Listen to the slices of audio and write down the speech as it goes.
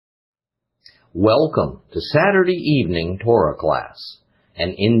Welcome to Saturday evening Torah class,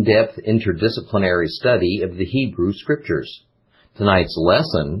 an in-depth interdisciplinary study of the Hebrew Scriptures. Tonight's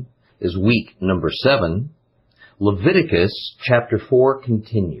lesson is week number 7, Leviticus chapter 4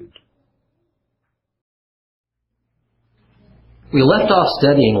 continued. We left off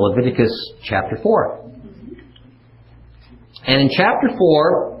studying Leviticus chapter 4. And in chapter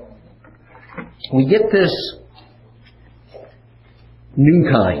 4, we get this new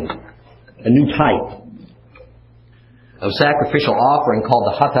kind, a new type of sacrificial offering called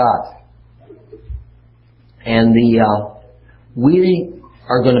the hatat. And we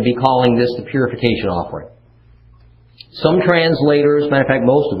are going to be calling this the purification offering. Some translators, matter of fact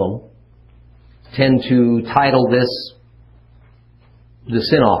most of them, tend to title this the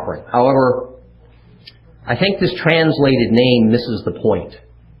sin offering. However, I think this translated name misses the point,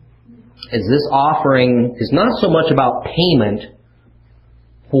 as this offering is not so much about payment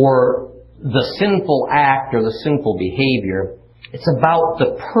for the sinful act or the sinful behavior. It's about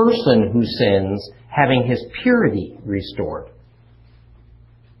the person who sins having his purity restored.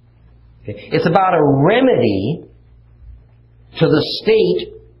 It's about a remedy to the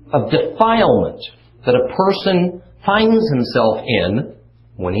state of defilement that a person finds himself in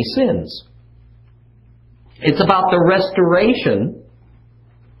when he sins. It's about the restoration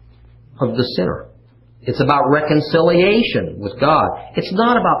of the sinner. It's about reconciliation with God. It's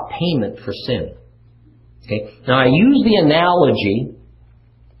not about payment for sin. Okay? Now, I used the analogy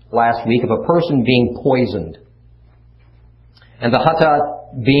last week of a person being poisoned, and the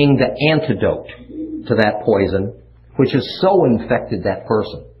hatat being the antidote to that poison, which has so infected that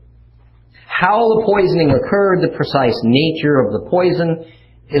person. How the poisoning occurred, the precise nature of the poison,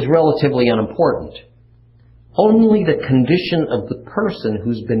 is relatively unimportant. Only the condition of the person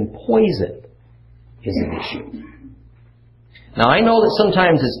who's been poisoned is an issue. Now, I know that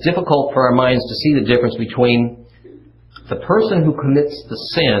sometimes it's difficult for our minds to see the difference between the person who commits the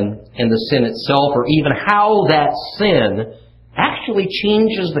sin and the sin itself, or even how that sin actually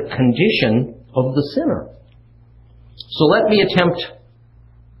changes the condition of the sinner. So let me attempt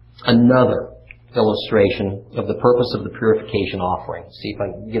another illustration of the purpose of the purification offering. See if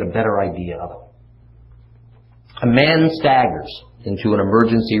I can get a better idea of it. A man staggers into an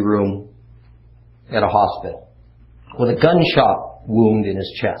emergency room at a hospital with a gunshot wound in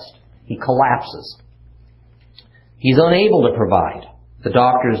his chest. He collapses. He's unable to provide the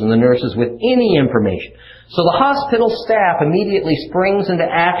doctors and the nurses with any information. So the hospital staff immediately springs into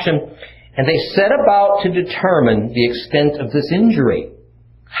action, and they set about to determine the extent of this injury,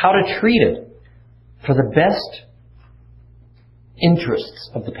 how to treat it for the best interests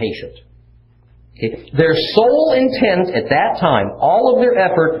of the patient. Their sole intent at that time, all of their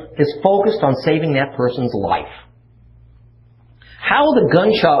effort, is focused on saving that person's life. How the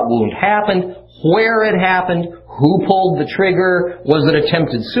gunshot wound happened, where it happened, who pulled the trigger, was it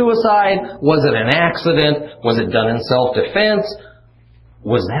attempted suicide, was it an accident, was it done in self-defense,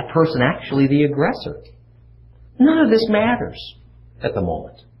 was that person actually the aggressor? None of this matters at the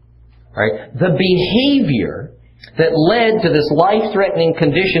moment. Right? The behavior that led to this life-threatening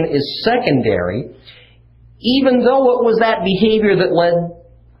condition is secondary, even though it was that behavior that led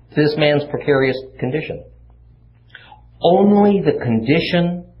to this man's precarious condition. Only the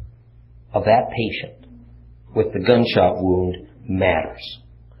condition of that patient with the gunshot wound matters.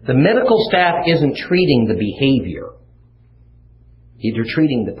 The medical staff isn't treating the behavior. They're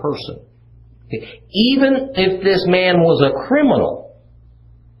treating the person. Even if this man was a criminal,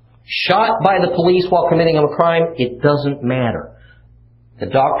 shot by the police while committing a crime, it doesn't matter. The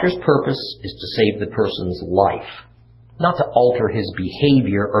doctor's purpose is to save the person's life, not to alter his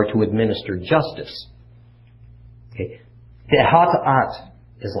behavior or to administer justice. Okay. The hatat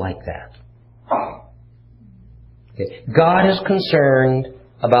is like that. Okay. God is concerned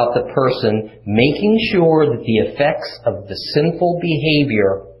about the person making sure that the effects of the sinful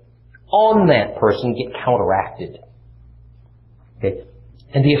behavior on that person get counteracted. Okay.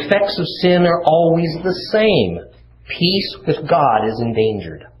 And the effects of sin are always the same. Peace with God is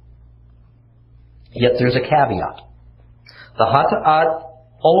endangered. Yet there's a caveat. The hatat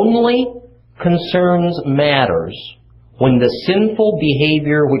only concerns matters when the sinful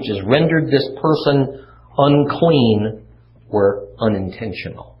behavior which has rendered this person unclean were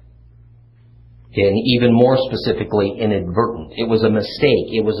unintentional. And even more specifically, inadvertent. It was a mistake.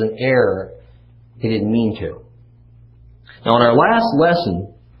 It was an error. He didn't mean to. Now, in our last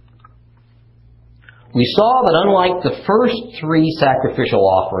lesson, we saw that unlike the first 3 sacrificial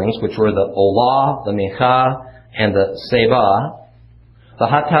offerings, which were the olah, the mecha, and the seva, the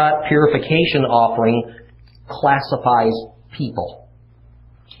hatat purification offering classifies people.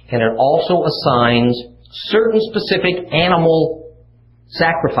 and it also assigns certain specific animal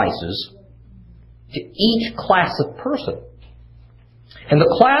sacrifices to each class of person. And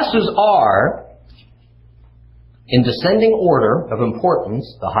the classes are, in descending order of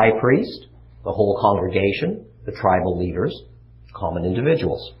importance, the high priest, the whole congregation, the tribal leaders, common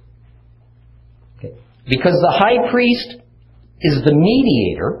individuals. Okay. Because the high priest is the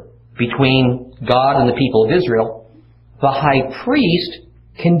mediator between God and the people of Israel, the high priest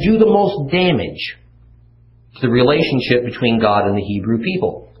can do the most damage to the relationship between God and the Hebrew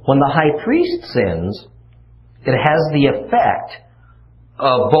people. When the high priest sins, it has the effect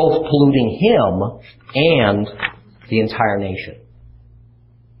of both polluting him and the entire nation.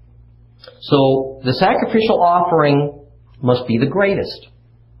 So the sacrificial offering must be the greatest.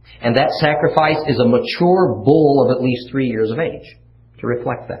 And that sacrifice is a mature bull of at least 3 years of age to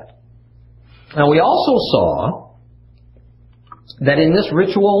reflect that. Now we also saw that in this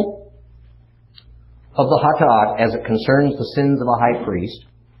ritual of the Hata'at, as it concerns the sins of a high priest,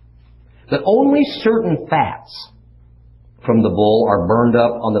 that only certain fats from the bull are burned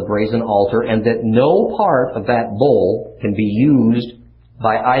up on the brazen altar, and that no part of that bull can be used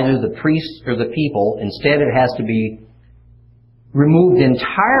by either the priests or the people. Instead, it has to be removed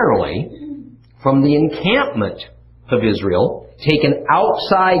entirely from the encampment of Israel, taken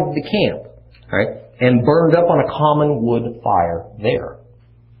outside the camp, right, and burned up on a common wood fire there.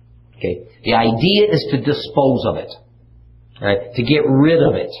 Okay. The idea is to dispose of it, right, to get rid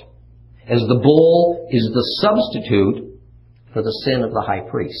of it, as the bull is the substitute for the sin of the high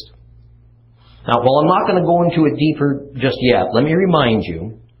priest. Now, while I'm not going to go into it deeper just yet, let me remind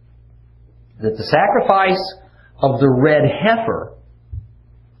you that the sacrifice of the red heifer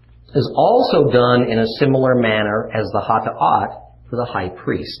is also done in a similar manner as the Hata'at for the high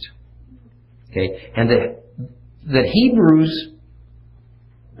priest. Okay? And that Hebrews,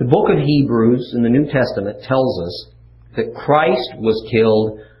 the book of Hebrews in the New Testament tells us that Christ was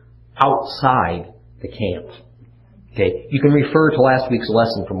killed outside the camp. Okay, you can refer to last week's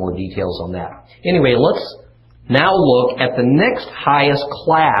lesson for more details on that. Anyway, let's now look at the next highest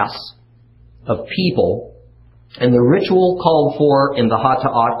class of people and the ritual called for in the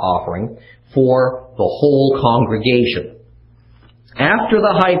Hata'at offering for the whole congregation. After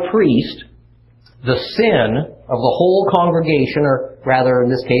the high priest, the sin of the whole congregation, or rather in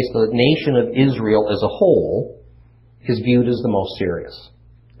this case the nation of Israel as a whole, is viewed as the most serious.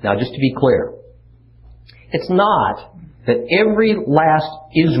 Now just to be clear, it's not that every last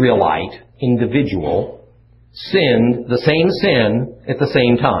Israelite individual sinned the same sin at the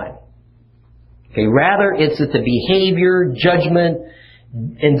same time. Okay, rather, it's that the behavior, judgment,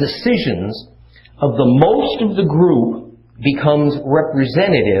 and decisions of the most of the group becomes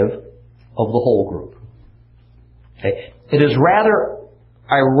representative of the whole group. Okay? It is rather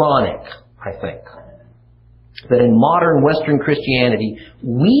ironic, I think, that in modern Western Christianity,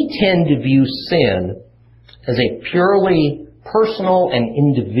 we tend to view sin as a purely personal and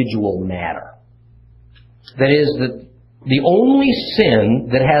individual matter. That is, that the only sin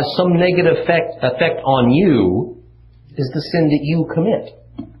that has some negative effect on you is the sin that you commit.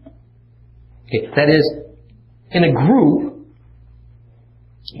 Okay, that is, in a group,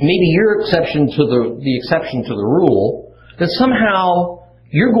 maybe you're exception to the exception to the rule, that somehow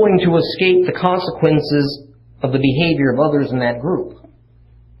you're going to escape the consequences of the behavior of others in that group.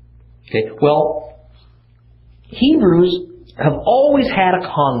 Okay, well, Hebrews have always had a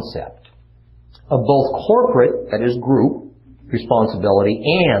concept of both corporate, that is group, responsibility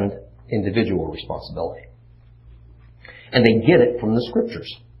and individual responsibility. And they get it from the Scriptures.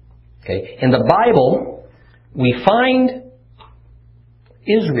 Okay? In the Bible, we find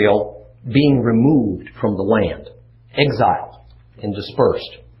Israel being removed from the land, exiled and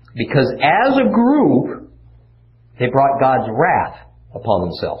dispersed. Because as a group, they brought God's wrath upon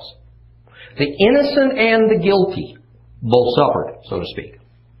themselves. The innocent and the guilty both suffered, so to speak.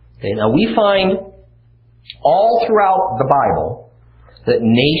 Okay, now we find all throughout the Bible that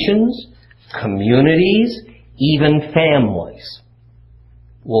nations, communities, even families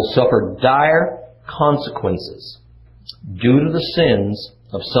will suffer dire consequences due to the sins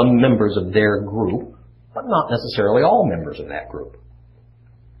of some members of their group, but not necessarily all members of that group.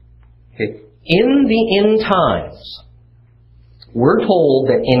 Okay. In the end times, we're told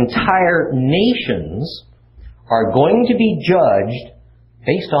that entire nations are going to be judged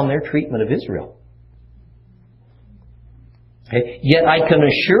based on their treatment of Israel. Okay? Yet I can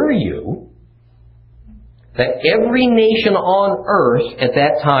assure you that every nation on earth at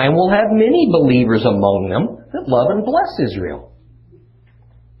that time will have many believers among them that love and bless Israel.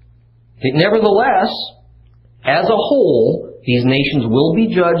 Nevertheless, as a whole, these nations will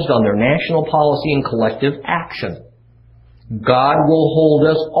be judged on their national policy and collective action. God will hold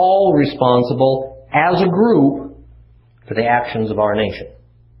us all responsible as a group for the actions of our nation.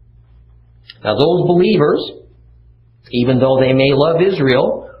 Now those believers, even though they may love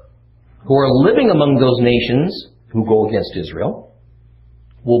Israel, who are living among those nations who go against Israel,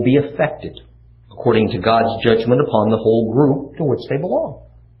 will be affected according to God's judgment upon the whole group to which they belong.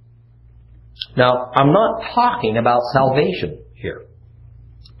 Now, I'm not talking about salvation here.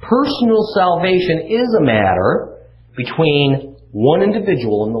 Personal salvation is a matter between one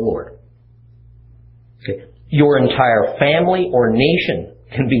individual and the Lord. Okay. Your entire family or nation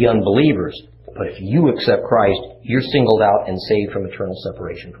can be unbelievers, but if you accept Christ, you're singled out and saved from eternal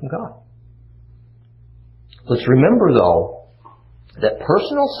separation from God. Let's remember, though, that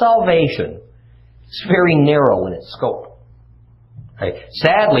personal salvation is very narrow in its scope. Right?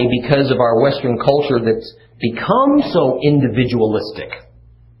 Sadly, because of our Western culture that's become so individualistic,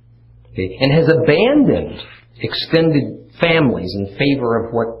 okay, and has abandoned extended families in favor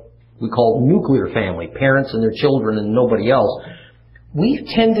of what we call nuclear family, parents and their children and nobody else, we've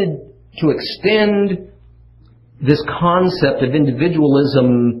tended to extend this concept of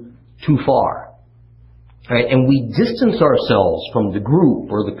individualism too far. Right? And we distance ourselves from the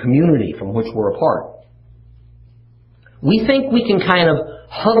group or the community from which we're a part. We think we can kind of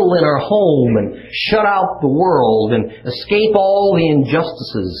huddle in our home and shut out the world and escape all the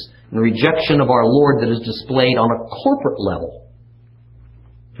injustices and rejection of our Lord that is displayed on a corporate level,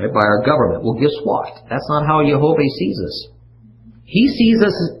 right, by our government. Well, guess what? That's not how Jehovah sees us. He sees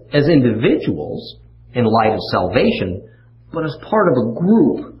us as individuals in light of salvation, but as part of a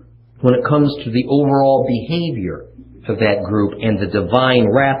group when it comes to the overall behavior of that group and the divine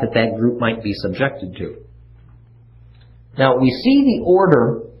wrath that that group might be subjected to. Now, we see the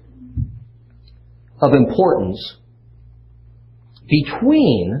order of importance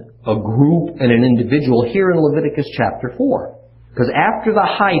between a group and an individual here in Leviticus chapter 4. Because after the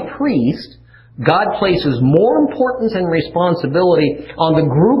high priest, God places more importance and responsibility on the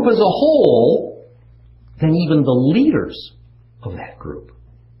group as a whole than even the leaders of that group.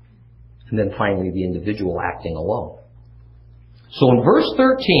 And then finally, the individual acting alone. So in verse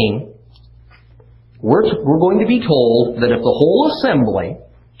 13, we're going to be told that if the whole assembly,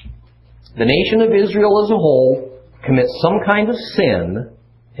 the nation of Israel as a whole, commits some kind of sin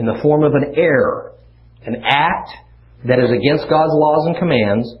in the form of an error, an act that is against God's laws and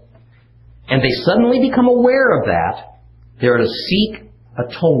commands, and they suddenly become aware of that, they're to seek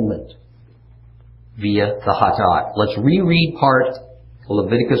atonement via the Hatat. Let's reread part of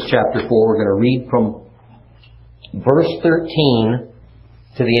Leviticus chapter 4. We're going to read from verse 13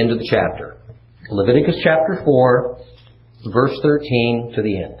 to the end of the chapter. Leviticus chapter 4, verse 13 to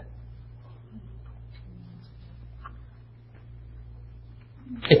the end.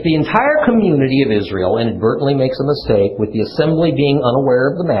 If the entire community of Israel inadvertently makes a mistake with the assembly being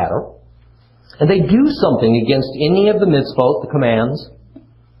unaware of the matter, and they do something against any of the mitzvot, the commands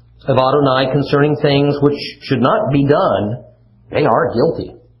of Adonai concerning things which should not be done, they are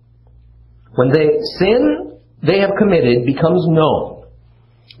guilty. When the sin they have committed becomes known,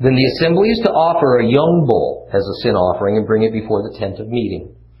 then the assembly is to offer a young bull as a sin offering and bring it before the tent of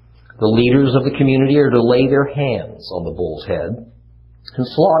meeting. The leaders of the community are to lay their hands on the bull's head and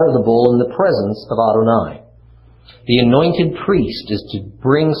slaughter the bull in the presence of Adonai. The anointed priest is to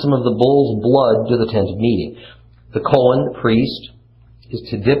bring some of the bull's blood to the tent of meeting. The Cont, the priest, is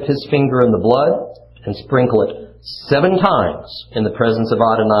to dip his finger in the blood and sprinkle it 7 times in the presence of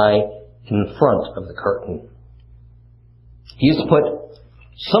Adonai in front of the curtain. He is to put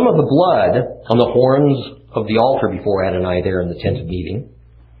some of the blood on the horns of the altar before Adonai there in the tent of meeting.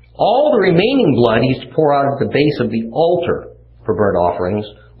 All the remaining blood he is to pour out at the base of the altar for burnt offerings,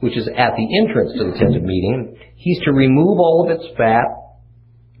 which is at the entrance to the tent of meeting. He's to remove all of its fat,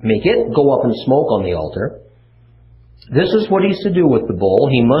 make it go up in smoke on the altar. This is what he's to do with the bull.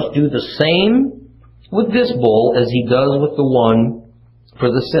 He must do the same with this bull as he does with the one for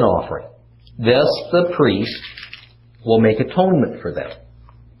the sin offering. Thus the priest will make atonement for them,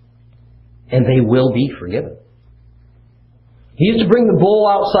 and they will be forgiven. He is to bring the bull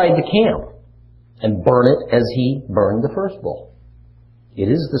outside the camp and burn it as he burned the first bull. It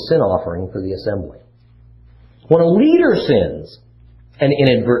is the sin offering for the assembly. When a leader sins and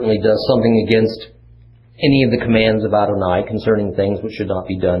inadvertently does something against any of the commands of Adonai concerning things which should not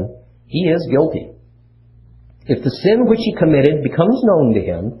be done, he is guilty. If the sin which he committed becomes known to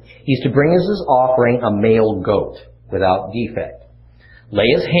him, he is to bring as his offering a male goat without defect. Lay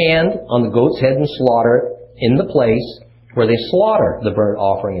his hand on the goat's head and slaughter it in the place where they slaughter the burnt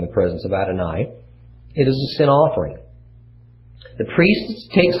offering in the presence of Adonai. It is a sin offering. The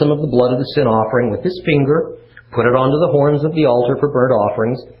priest takes some of the blood of the sin offering with his finger, put it onto the horns of the altar for burnt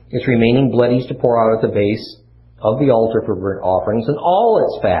offerings. Its remaining blood he is to pour out at the base of the altar for burnt offerings, and all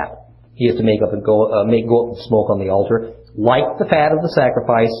its fat he is to make go up in smoke on the altar, like the fat of the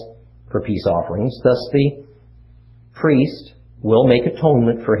sacrifice for peace offerings. Thus the priest will make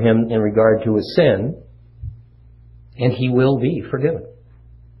atonement for him in regard to his sin, and he will be forgiven.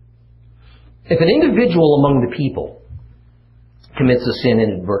 If an individual among the people commits a sin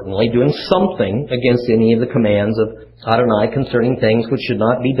inadvertently, doing something against any of the commands of Adonai concerning things which should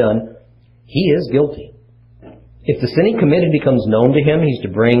not be done, he is guilty. If the sin he committed becomes known to him, he's to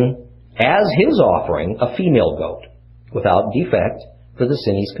bring as his offering a female goat without defect for the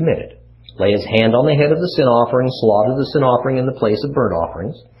sin he's committed. Lay his hand on the head of the sin offering, slaughter the sin offering in the place of burnt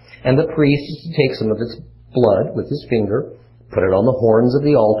offerings, and the priest is to take some of its blood with his finger, put it on the horns of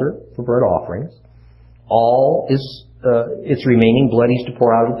the altar for burnt offerings. All its remaining blood he is to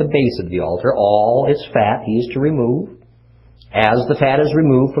pour out at the base of the altar. All its fat he is to remove, as the fat is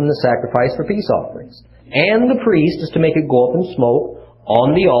removed from the sacrifice for peace offerings. And the priest is to make it go up in smoke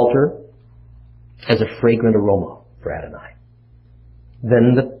on the altar as a fragrant aroma for Adonai.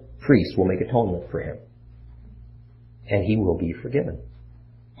 Then the priest will make atonement for him, and he will be forgiven.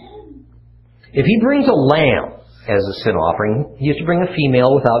 If he brings a lamb as a sin offering, he is to bring a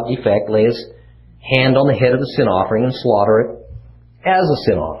female without defect, lay his hand on the head of the sin offering, and slaughter it as a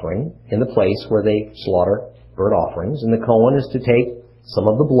sin offering in the place where they slaughter burnt offerings. And the Cohen is to take some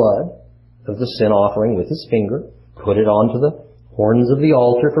of the blood of the sin offering with his finger, put it onto the horns of the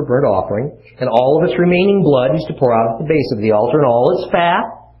altar for burnt offering, and all of its remaining blood is to pour out at the base of the altar, and all its fat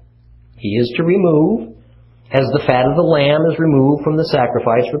he is to remove, as the fat of the lamb is removed from the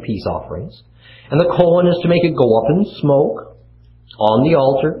sacrifice for peace offerings. And the Cohen is to make it go up in smoke on the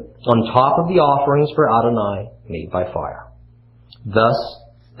altar, on top of the offerings for Adonai made by fire. Thus,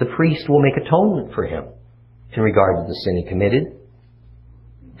 the priest will make atonement for him in regard to the sin he committed,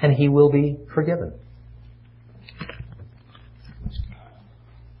 and he will be forgiven.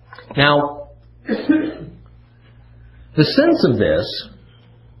 Now, the sense of this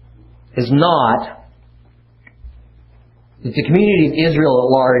is not that the community of Israel at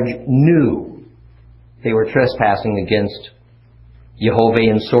large knew they were trespassing against Jehovah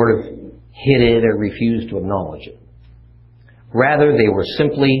and sort of hid it or refused to acknowledge it. Rather, they were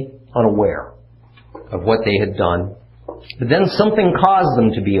simply unaware of what they had done. But then something caused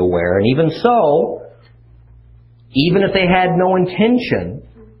them to be aware, and even so, even if they had no intention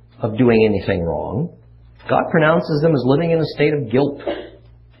of doing anything wrong, God pronounces them as living in a state of guilt.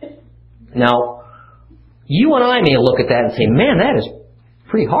 Now, you and I may look at that and say, man, that is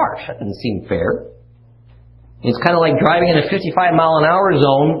pretty harsh. That doesn't seem fair. It's kind of like driving in a 55 mile an hour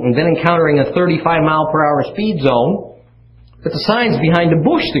zone and then encountering a 35 mile per hour speed zone. But the sign's behind a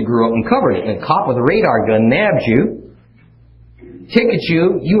bush that grew up and covered it, and a cop with a radar gun nabs you, tickets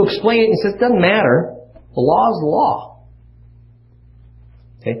you, you explain it and says, doesn't matter. The law is the law.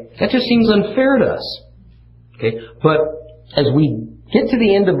 Okay? That just seems unfair to us. Okay? But as we get to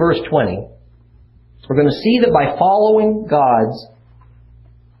the end of verse 20, we're going to see that by following God's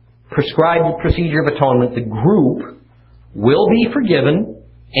prescribed procedure of atonement, the group will be forgiven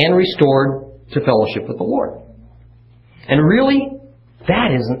and restored to fellowship with the Lord. And really,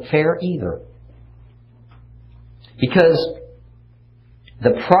 that isn't fair either. Because the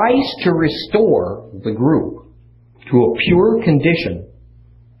price to restore the group to a pure condition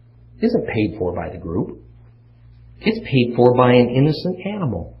isn't paid for by the group. It's paid for by an innocent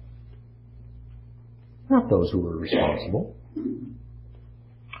animal, not those who were responsible.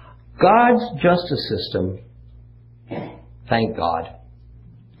 God's justice system, thank God,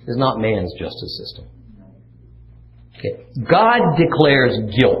 is not man's justice system. Okay. God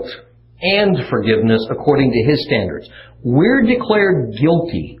declares guilt and forgiveness according to His standards. We're declared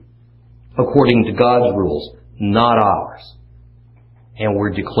guilty according to God's rules, not ours. And we're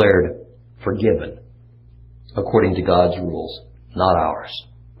declared forgiven according to God's rules, not ours.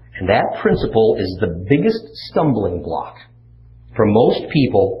 And that principle is the biggest stumbling block for most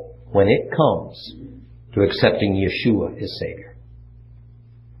people when it comes to accepting Yeshua as Savior.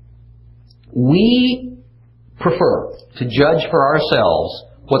 We prefer to judge for ourselves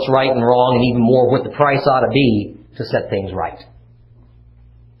what's right and wrong, and even more what the price ought to be to set things right.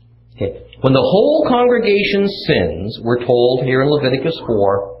 Okay. When the whole congregation sins, we're told here in Leviticus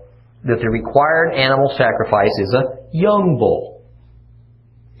 4 that the required animal sacrifice is a young bull.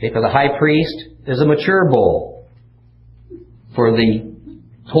 Okay. For the high priest is a mature bull. For the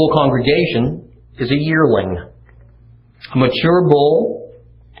whole congregation is a yearling. A mature bull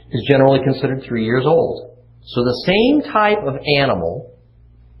is generally considered 3 years old. So the same type of animal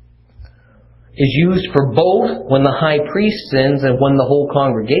is used for both when the high priest sins and when the whole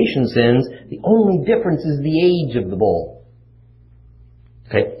congregation sins. The only difference is the age of the bull.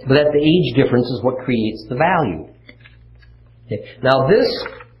 Okay? But that the age difference is what creates the value. Okay? Now this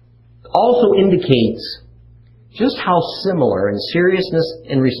also indicates just how similar in seriousness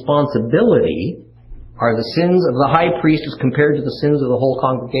and responsibility are the sins of the high priest as compared to the sins of the whole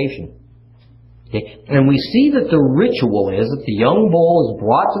congregation. Okay? And we see that the ritual is that the young bull is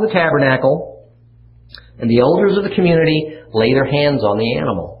brought to the tabernacle, and the elders of the community lay their hands on the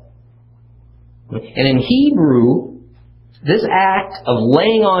animal. And in Hebrew, this act of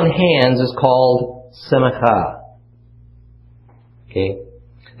laying on hands is called semachah. Okay?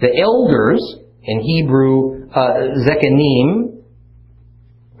 The elders, in Hebrew, zekanim,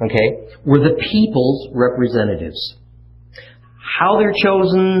 okay, were the people's representatives. How they're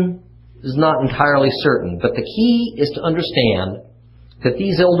chosen is not entirely certain, but the key is to understand that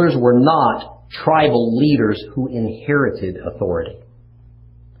these elders were not tribal leaders who inherited authority.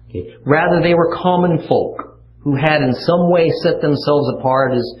 Okay. Rather, they were common folk who had in some way set themselves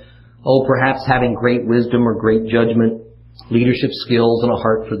apart as, perhaps having great wisdom or great judgment, leadership skills, and a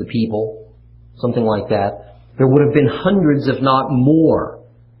heart for the people, something like that. There would have been hundreds, if not more,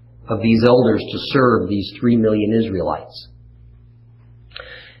 of these elders to serve these 3 million Israelites.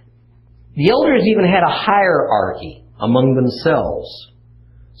 The elders even had a hierarchy among themselves,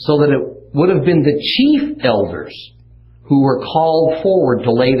 so that it would have been the chief elders who were called forward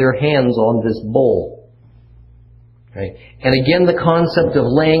to lay their hands on this bull. Right? And again, the concept of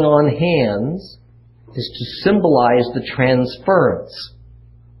laying on hands is to symbolize the transference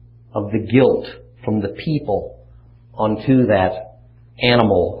of the guilt from the people onto that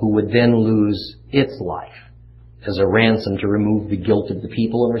animal, who would then lose its life as a ransom to remove the guilt of the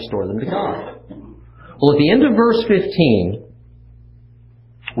people and restore them to God. Well, at the end of verse 15,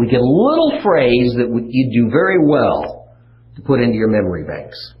 we get a little phrase that you'd do very well to put into your memory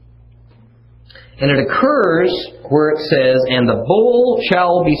banks. And it occurs where it says, "And the bull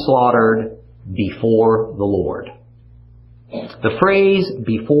shall be slaughtered before the Lord." The phrase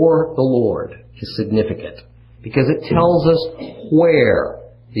 "before the Lord" is significant because it tells us where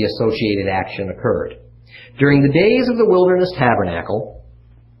the associated action occurred. During the days of the wilderness tabernacle,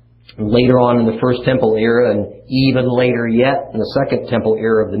 and later on in the First Temple era, and even later yet in the Second Temple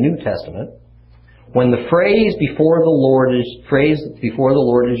era of the New Testament, when the phrase "before the Lord"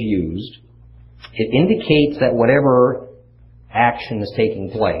 is used, it indicates that whatever action is taking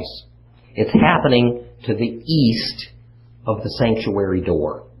place, it's happening to the east of the sanctuary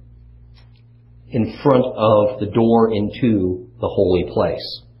door, in front of the door into the holy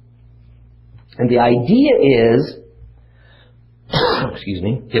place. And the idea is,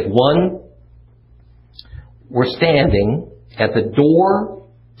 if one were standing at the door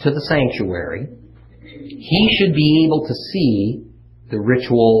to the sanctuary, he should be able to see the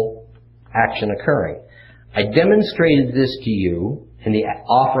ritual action occurring. I demonstrated this to you in the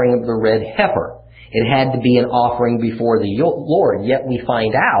offering of the red heifer. It had to be an offering before the Lord, yet we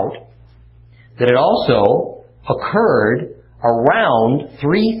find out that it also occurred around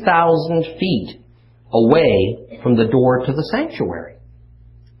 3,000 feet away from the door to the sanctuary,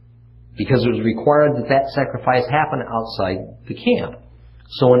 because it was required that that sacrifice happen outside the camp.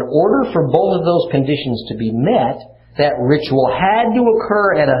 So in order for both of those conditions to be met, that ritual had to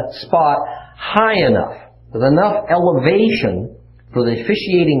occur at a spot high enough, with enough elevation for the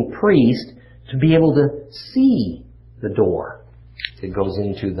officiating priest to be able to see the door that goes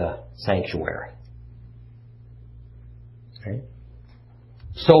into the sanctuary. Okay?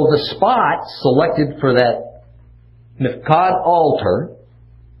 So the spot selected for that Mifkad altar,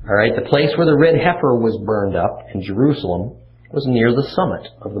 all right, the place where the red heifer was burned up in Jerusalem, was near the summit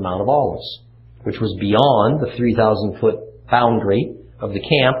of the Mount of Olives, which was beyond the 3,000-foot boundary of the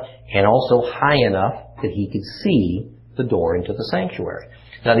camp, and also high enough that he could see the door into the sanctuary.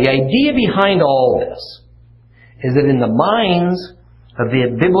 Now, the idea behind all this is that in the minds of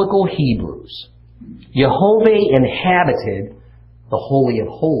the biblical Hebrews, Yehovah inhabited the Holy of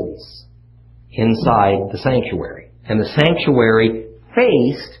Holies inside the sanctuary, and the sanctuary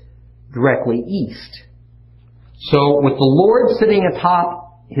faced directly east. So with the Lord sitting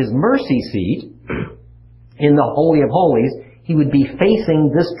atop his mercy seat in the Holy of Holies, he would be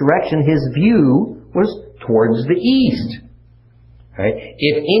facing this direction. His view was towards the east. Right?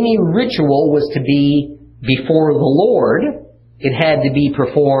 If any ritual was to be before the Lord, it had to be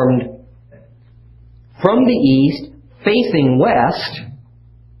performed from the east, facing west,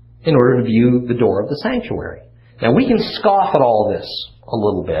 in order to view the door of the sanctuary. Now, we can scoff at all this a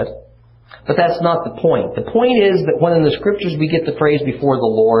little bit, But that's not the point. The point is that when in the Scriptures we get the phrase before the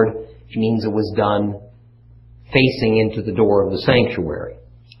Lord, it means it was done facing into the door of the sanctuary.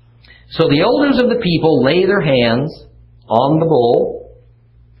 So the elders of the people lay their hands on the bull.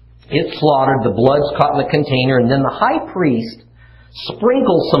 It's slaughtered, the blood's caught in the container, and then the high priest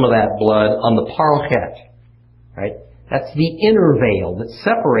sprinkles some of that blood on the parochet. Right? That's the inner veil that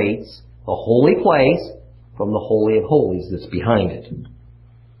separates the holy place from the Holy of Holies that's behind it.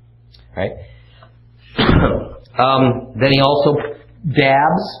 Right? Then he also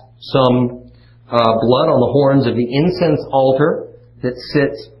dabs some blood on the horns of the incense altar that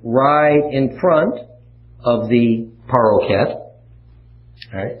sits right in front of the parochet.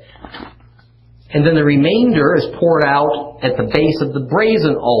 Right? And then the remainder is poured out at the base of the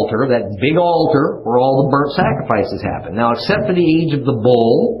brazen altar, that big altar where all the burnt sacrifices happen. Now, except for the age of the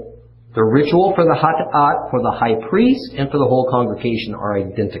bull, the ritual for the hata'at, for the high priest, and for the whole congregation are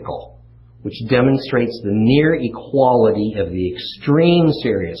identical, which demonstrates the near equality of the extreme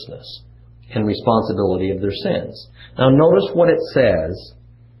seriousness and responsibility of their sins. Now, notice what it says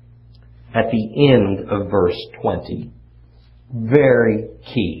at the end of verse 20. Very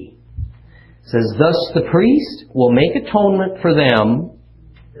key. It says, "Thus the priest will make atonement for them,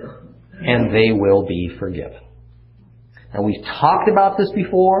 and they will be forgiven." Now, we've talked about this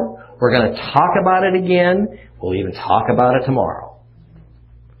before. We're going to talk about it again. We'll even talk about it tomorrow.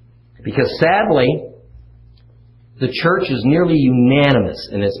 Because sadly, the church is nearly unanimous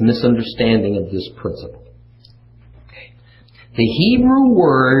in its misunderstanding of this principle. The Hebrew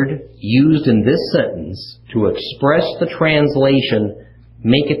word used in this sentence to express the translation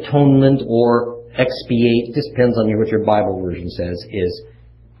make atonement or expiate, this depends on what your Bible version says, is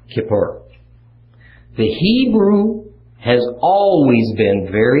kippur. The Hebrew has always been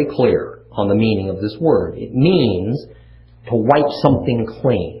very clear on the meaning of this word. It means to wipe something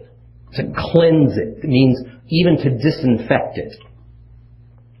clean, to cleanse it. It means even to disinfect it.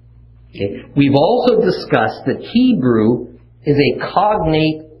 Okay. We've also discussed that Hebrew is a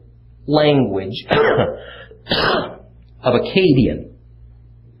cognate language of Akkadian.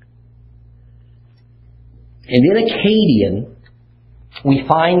 And in Akkadian, we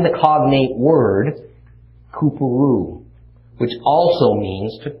find the cognate word kupuru, which also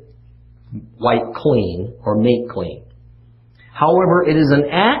means to wipe clean or make clean. However, it is an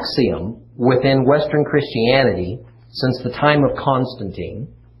axiom within Western Christianity since the time of Constantine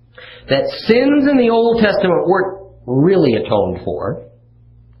that sins in the Old Testament weren't really atoned for.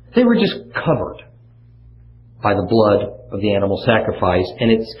 They were just covered by the blood of the animal sacrifice.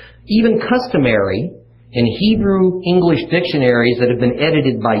 And it's even customary in Hebrew English dictionaries that have been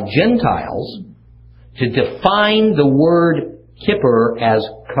edited by Gentiles to define the word kippur as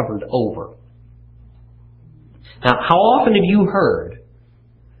covered over. Now, how often have you heard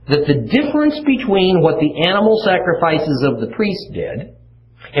that the difference between what the animal sacrifices of the priest did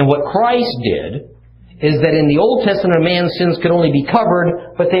and what Christ did is that in the Old Testament, a man's sins could only be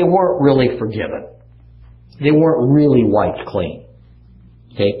covered, but they weren't really forgiven. They weren't really wiped clean.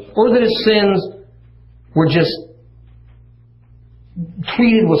 Okay? Or that his sins were just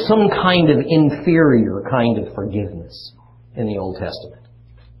treated with some kind of inferior kind of forgiveness in the Old Testament.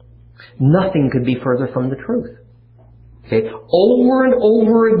 Nothing could be further from the truth. Okay? Over and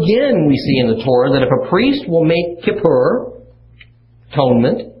over again we see in the Torah that if a priest will make kippur,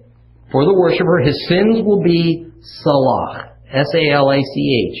 atonement, for the worshiper, his sins will be salach,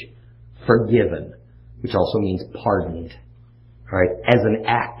 S-A-L-A-C-H, forgiven, which also means pardoned, right, as an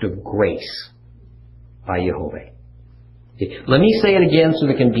act of grace by Yehovah. Okay. Let me say it again so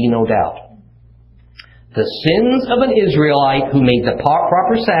there can be no doubt. The sins of an Israelite who made the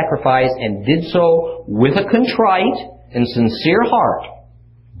proper sacrifice and did so with a contrite and sincere heart,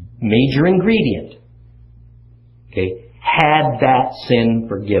 major ingredient, okay, had that sin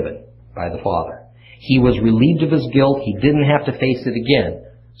forgiven by the Father. He was relieved of his guilt. He didn't have to face it again.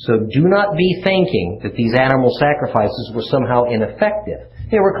 So do not be thinking that these animal sacrifices were somehow ineffective.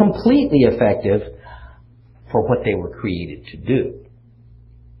 They were completely effective for what they were created to do.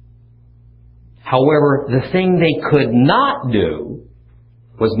 However, the thing they could not do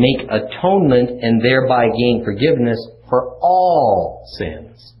was make atonement and thereby gain forgiveness for all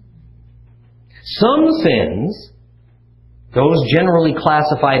sins. Some sins, those generally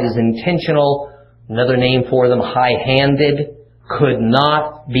classified as intentional, another name for them, high-handed, could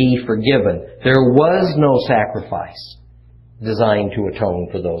not be forgiven. There was no sacrifice designed to atone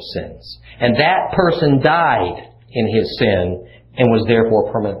for those sins. And that person died in his sin and was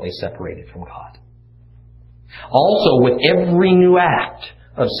therefore permanently separated from God. Also, with every new act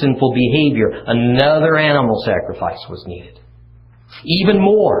of sinful behavior, another animal sacrifice was needed. Even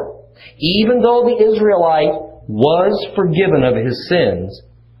more, Even though the Israelite was forgiven of his sins,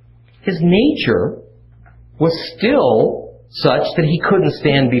 his nature was still such that he couldn't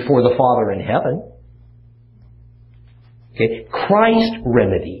stand before the Father in heaven. Okay? Christ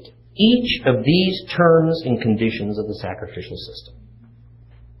remedied each of these terms and conditions of the sacrificial system.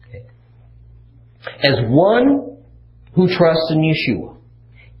 Okay? As one who trusts in Yeshua,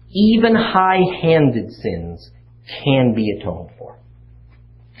 even high-handed sins can be atoned for.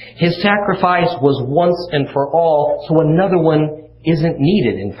 His sacrifice was once and for all, so another one isn't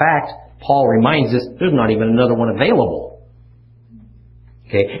needed. In fact, Paul reminds us there's not even another one available.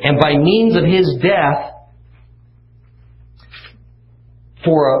 Okay? And by means of his death,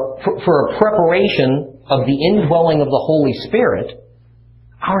 for a preparation of the indwelling of the Holy Spirit,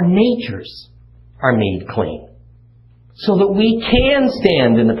 our natures are made clean, so that we can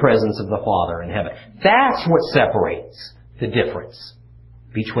stand in the presence of the Father in heaven. That's what separates the difference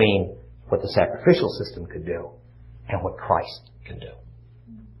between what the sacrificial system could do and what Christ can do.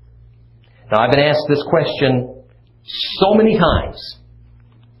 Now, I've been asked this question so many times.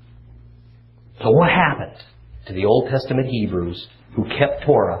 So what happened to the Old Testament Hebrews who kept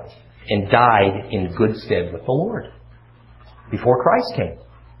Torah and died in good stead with the Lord before Christ came?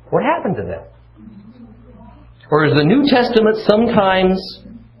 What happened to them? Or as the New Testament sometimes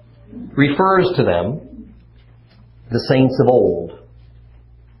refers to them, the saints of old.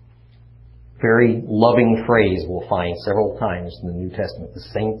 Very loving phrase we'll find several times in the New Testament, the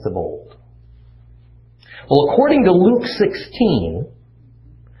saints of old. Well, according to Luke 16,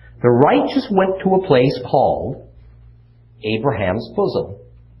 the righteous went to a place called Abraham's bosom.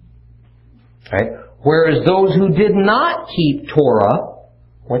 Right? Whereas those who did not keep Torah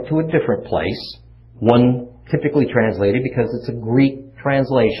went to a different place, one typically translated, because it's a Greek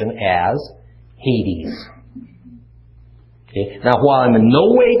translation, as Hades. Okay? Now, while I'm in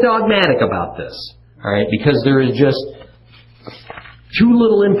no way dogmatic about this, all right, because there is just too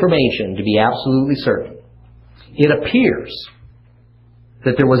little information to be absolutely certain, it appears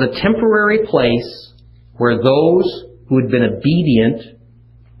that there was a temporary place where those who had been obedient,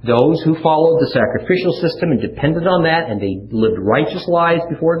 those who followed the sacrificial system and depended on that, and they lived righteous lives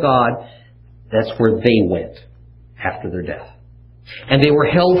before God, that's where they went after their death. And they were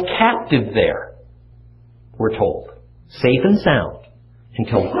held captive there, we're told, safe and sound,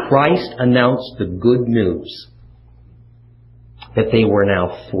 until Christ announced the good news that they were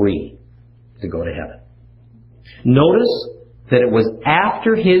now free to go to heaven. Notice that it was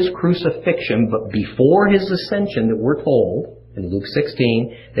after his crucifixion, but before his ascension, that we're told in Luke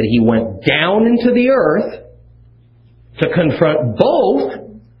 16 that he went down into the earth to confront both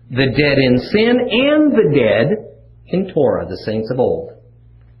the dead in sin and the dead in Torah, the saints of old.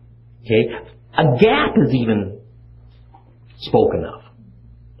 Okay? A gap is even spoken of.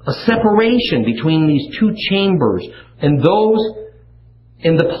 A separation between these two chambers, and those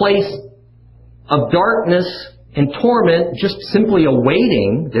in the place of darkness and torment, just simply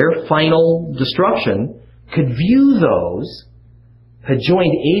awaiting their final destruction, could view those who had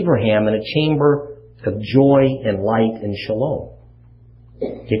joined Abraham in a chamber of joy and light and shalom.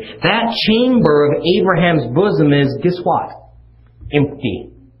 Okay. That chamber of Abraham's bosom is, guess what? Empty.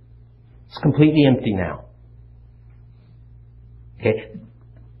 It's completely empty now. Okay.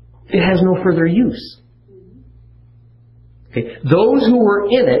 It has no further use. Okay. Those who were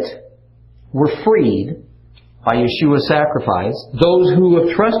in it were freed by Yeshua's sacrifice. Those who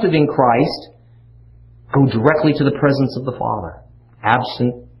have trusted in Christ go directly to the presence of the Father,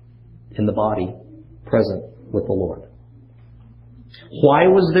 absent in the body, present with the Lord. Why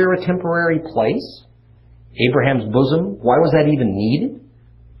was there a temporary place? Abraham's bosom, why was that even needed?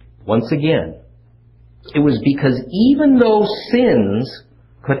 Once again, it was because even though sins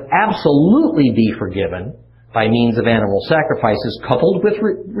could absolutely be forgiven by means of animal sacrifices coupled with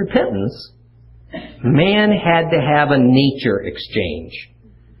repentance, man had to have a nature exchange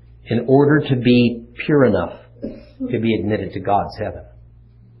in order to be pure enough to be admitted to God's heaven.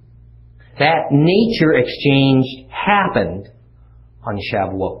 That nature exchange happened on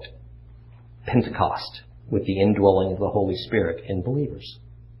Shavuot, Pentecost, with the indwelling of the Holy Spirit in believers.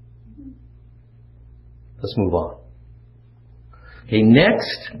 Let's move on. Okay,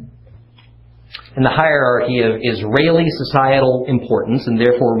 next, in the hierarchy of Israeli societal importance and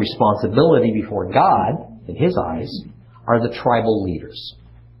therefore responsibility before God, in His eyes, are the tribal leaders.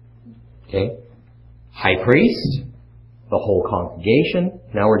 Okay? High priest, the whole congregation.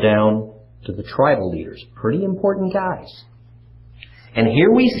 Now we're down to the tribal leaders. Pretty important guys. And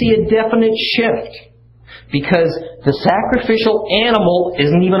here we see a definite shift, because the sacrificial animal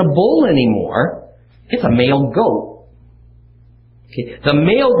isn't even a bull anymore. It's a male goat. Okay. The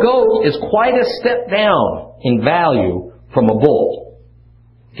male goat is quite a step down in value from a bull.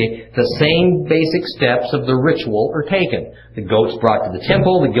 Okay. The same basic steps of the ritual are taken. The goat's brought to the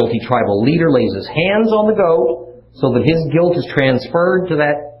temple. The guilty tribal leader lays his hands on the goat so that his guilt is transferred to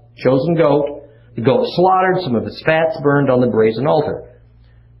that chosen goat. The goat slaughtered, some of its fats burned on the brazen altar.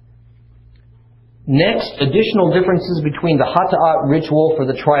 Next, additional differences between the Hata'at ritual for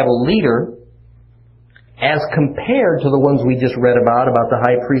the tribal leader as compared to the ones we just read about the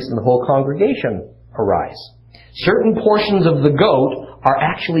high priest and the whole congregation arise. Certain portions of the goat are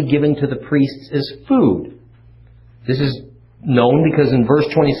actually given to the priests as food. This is known because in verse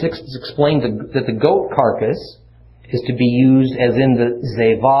 26 it's explained that the goat carcass is to be used as in the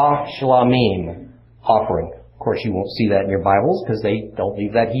Zevah Shlamim offering. Of course, you won't see that in your Bibles because they don't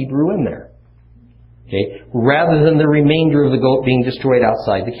leave that Hebrew in there. Okay? Rather than the remainder of the goat being destroyed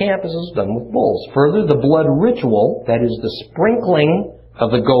outside the camp, as is done with bulls. Further, the blood ritual, that is the sprinkling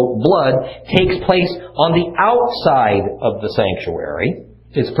of the goat blood, takes place on the outside of the sanctuary.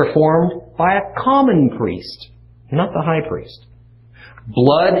 It's performed by a common priest, not the high priest.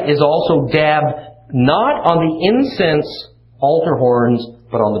 Blood is also dabbed not on the incense altar horns,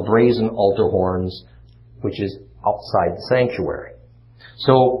 but on the brazen altar horns, which is outside the sanctuary.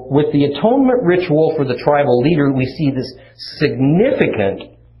 So, with the atonement ritual for the tribal leader, we see this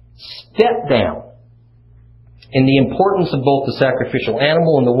significant step down in the importance of both the sacrificial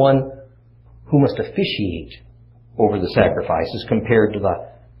animal and the one who must officiate over the sacrifices compared to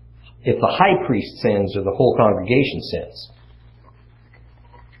if the high priest sins or the whole congregation sins.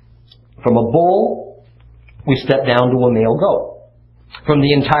 From a bull, we step down to a male goat. From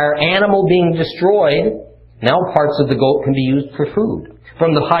the entire animal being destroyed, now parts of the goat can be used for food.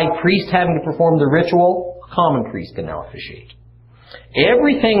 From the high priest having to perform the ritual, a common priest can now officiate.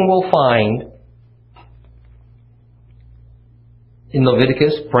 Everything we'll find in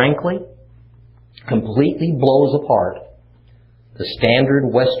Leviticus, frankly, completely blows apart the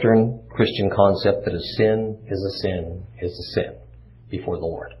standard Western Christian concept that a sin is a sin is a sin before the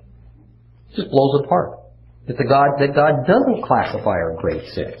Lord. It just blows apart. That God doesn't classify our great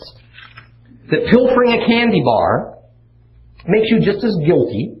sins. That pilfering a candy bar makes you just as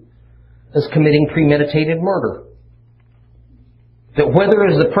guilty as committing premeditated murder. That whether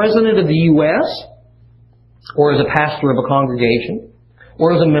as the President of the U.S., or as a pastor of a congregation,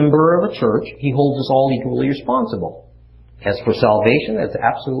 or as a member of a church, he holds us all equally responsible. As for salvation, that's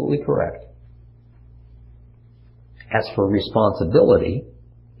absolutely correct. As for responsibility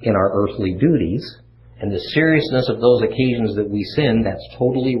in our earthly duties, and the seriousness of those occasions that we sin, that's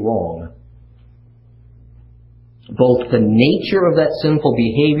totally wrong. Both the nature of that sinful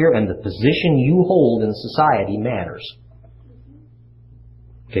behavior and the position you hold in society matters.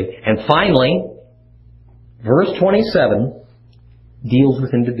 Okay. And finally, verse 27 deals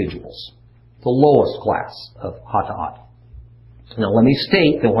with individuals, the lowest class of Hata'at. Now let me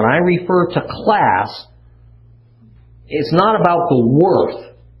state that when I refer to class, it's not about the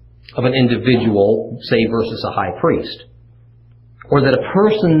worth of an individual, say, versus a high priest, or that a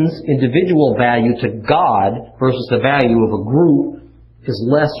person's individual value to God versus the value of a group is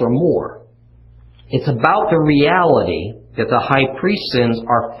less or more. It's about the reality that the high priest's sins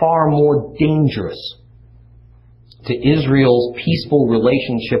are far more dangerous to Israel's peaceful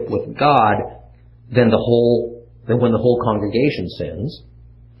relationship with God than when the whole congregation sins.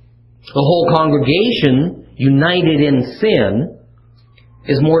 The whole congregation united in sin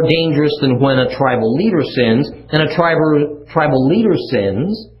is more dangerous than when a tribal leader sins, and a tribal leader's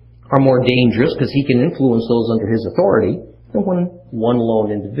sins are more dangerous because he can influence those under his authority than when one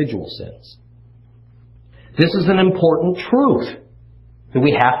lone individual sins. This is an important truth that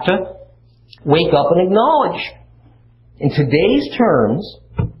we have to wake up and acknowledge. In today's terms,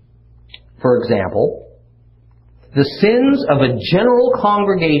 for example, the sins of a general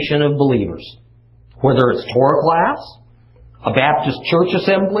congregation of believers, whether it's Torah class, a Baptist church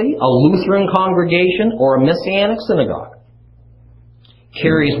assembly, a Lutheran congregation, or a Messianic synagogue,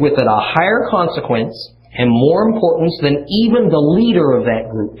 carries with it a higher consequence and more importance than even the leader of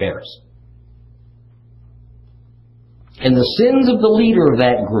that group bears. And the sins of the leader of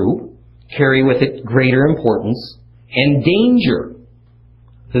that group carry with it greater importance and danger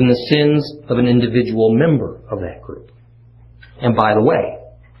than the sins of an individual member of that group. And by the way,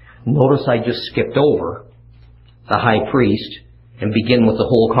 notice I just skipped over the high priest and begin with the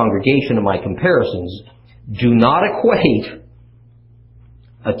whole congregation in my comparisons. Do not equate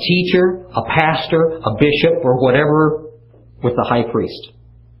a teacher, a pastor, a bishop, or whatever with the high priest.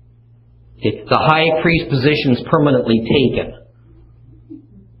 Okay. The high priest position is permanently taken.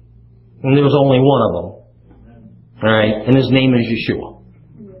 And there's only one of them. All right, and his name is Yeshua.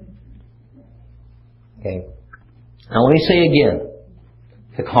 Okay. Now let me say again,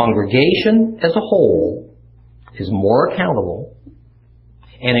 the congregation as a whole is more accountable,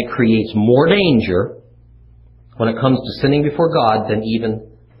 and it creates more danger when it comes to sinning before God than even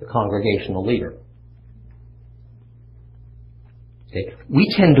the congregational leader. Okay. We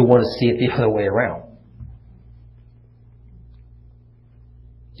tend to want to see it the other way around.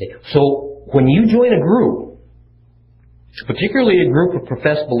 Okay. So when you join a group, particularly a group of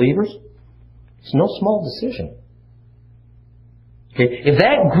professed believers, it's no small decision. Okay. If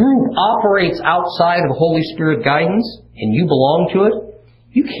that group operates outside of Holy Spirit guidance and you belong to it,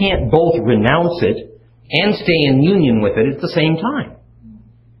 you can't both renounce it and stay in union with it at the same time.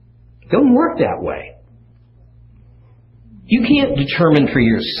 It doesn't work that way. You can't determine for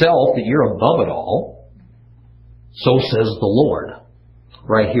yourself that you're above it all. So says the Lord,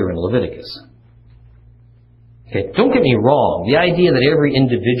 right here in Leviticus. Okay, don't get me wrong. The idea that every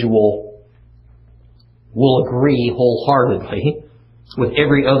individual will agree wholeheartedly with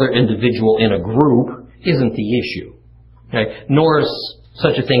every other individual in a group isn't the issue. Okay? Nor is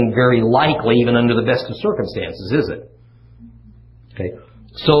such a thing very likely, even under the best of circumstances, is it? Okay.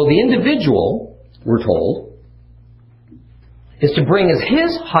 So the individual, we're told, is to bring as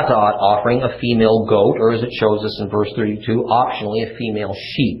his hatat offering a female goat, or as it shows us in verse 32, optionally a female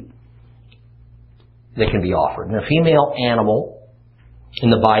sheep that can be offered. And a female animal in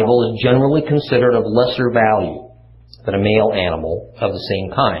the Bible is generally considered of lesser value than a male animal of the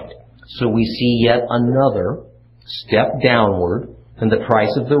same kind. So we see yet another step downward in the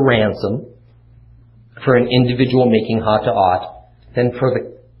price of the ransom for an individual making hatat than for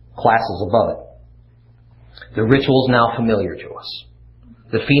the classes above it. The ritual is now familiar to us.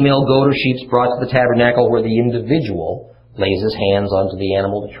 The female goat or sheep is brought to the tabernacle where the individual lays his hands onto the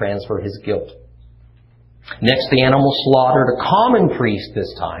animal to transfer his guilt. Next, the animal slaughtered, a common priest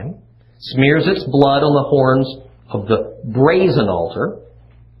this time, smears its blood on the horns of the brazen altar,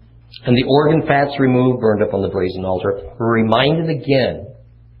 and the organ fats removed, burned up on the brazen altar, were reminded again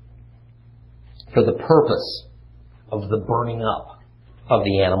for the purpose of the burning up of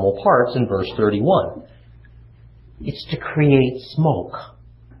the animal parts in verse 31. It's to create smoke,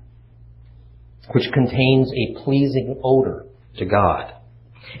 which contains a pleasing odor to God.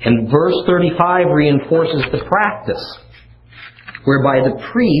 And verse 35 reinforces the practice whereby the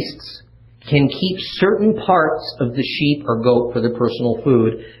priests can keep certain parts of the sheep or goat for their personal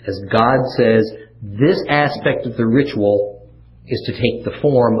food, as God says this aspect of the ritual is to take the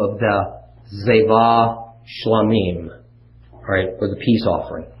form of the zevah shlamim, right, or the peace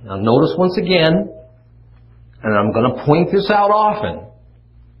offering. Now notice once again, and I'm going to point this out often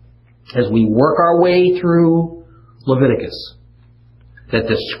as we work our way through Leviticus, that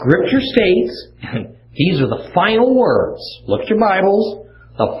the Scripture states, and these are the final words, look at your Bibles,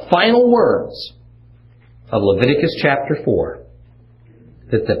 the final words of Leviticus chapter 4,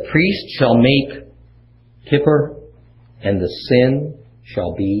 that the priest shall make kippur and the sin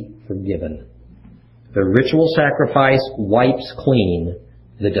shall be forgiven. The ritual sacrifice wipes clean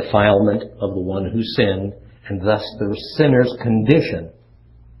the defilement of the one who sinned, and thus the sinner's condition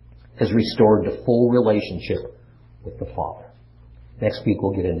is restored to full relationship with the Father. Next week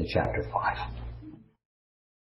we'll get into chapter 5.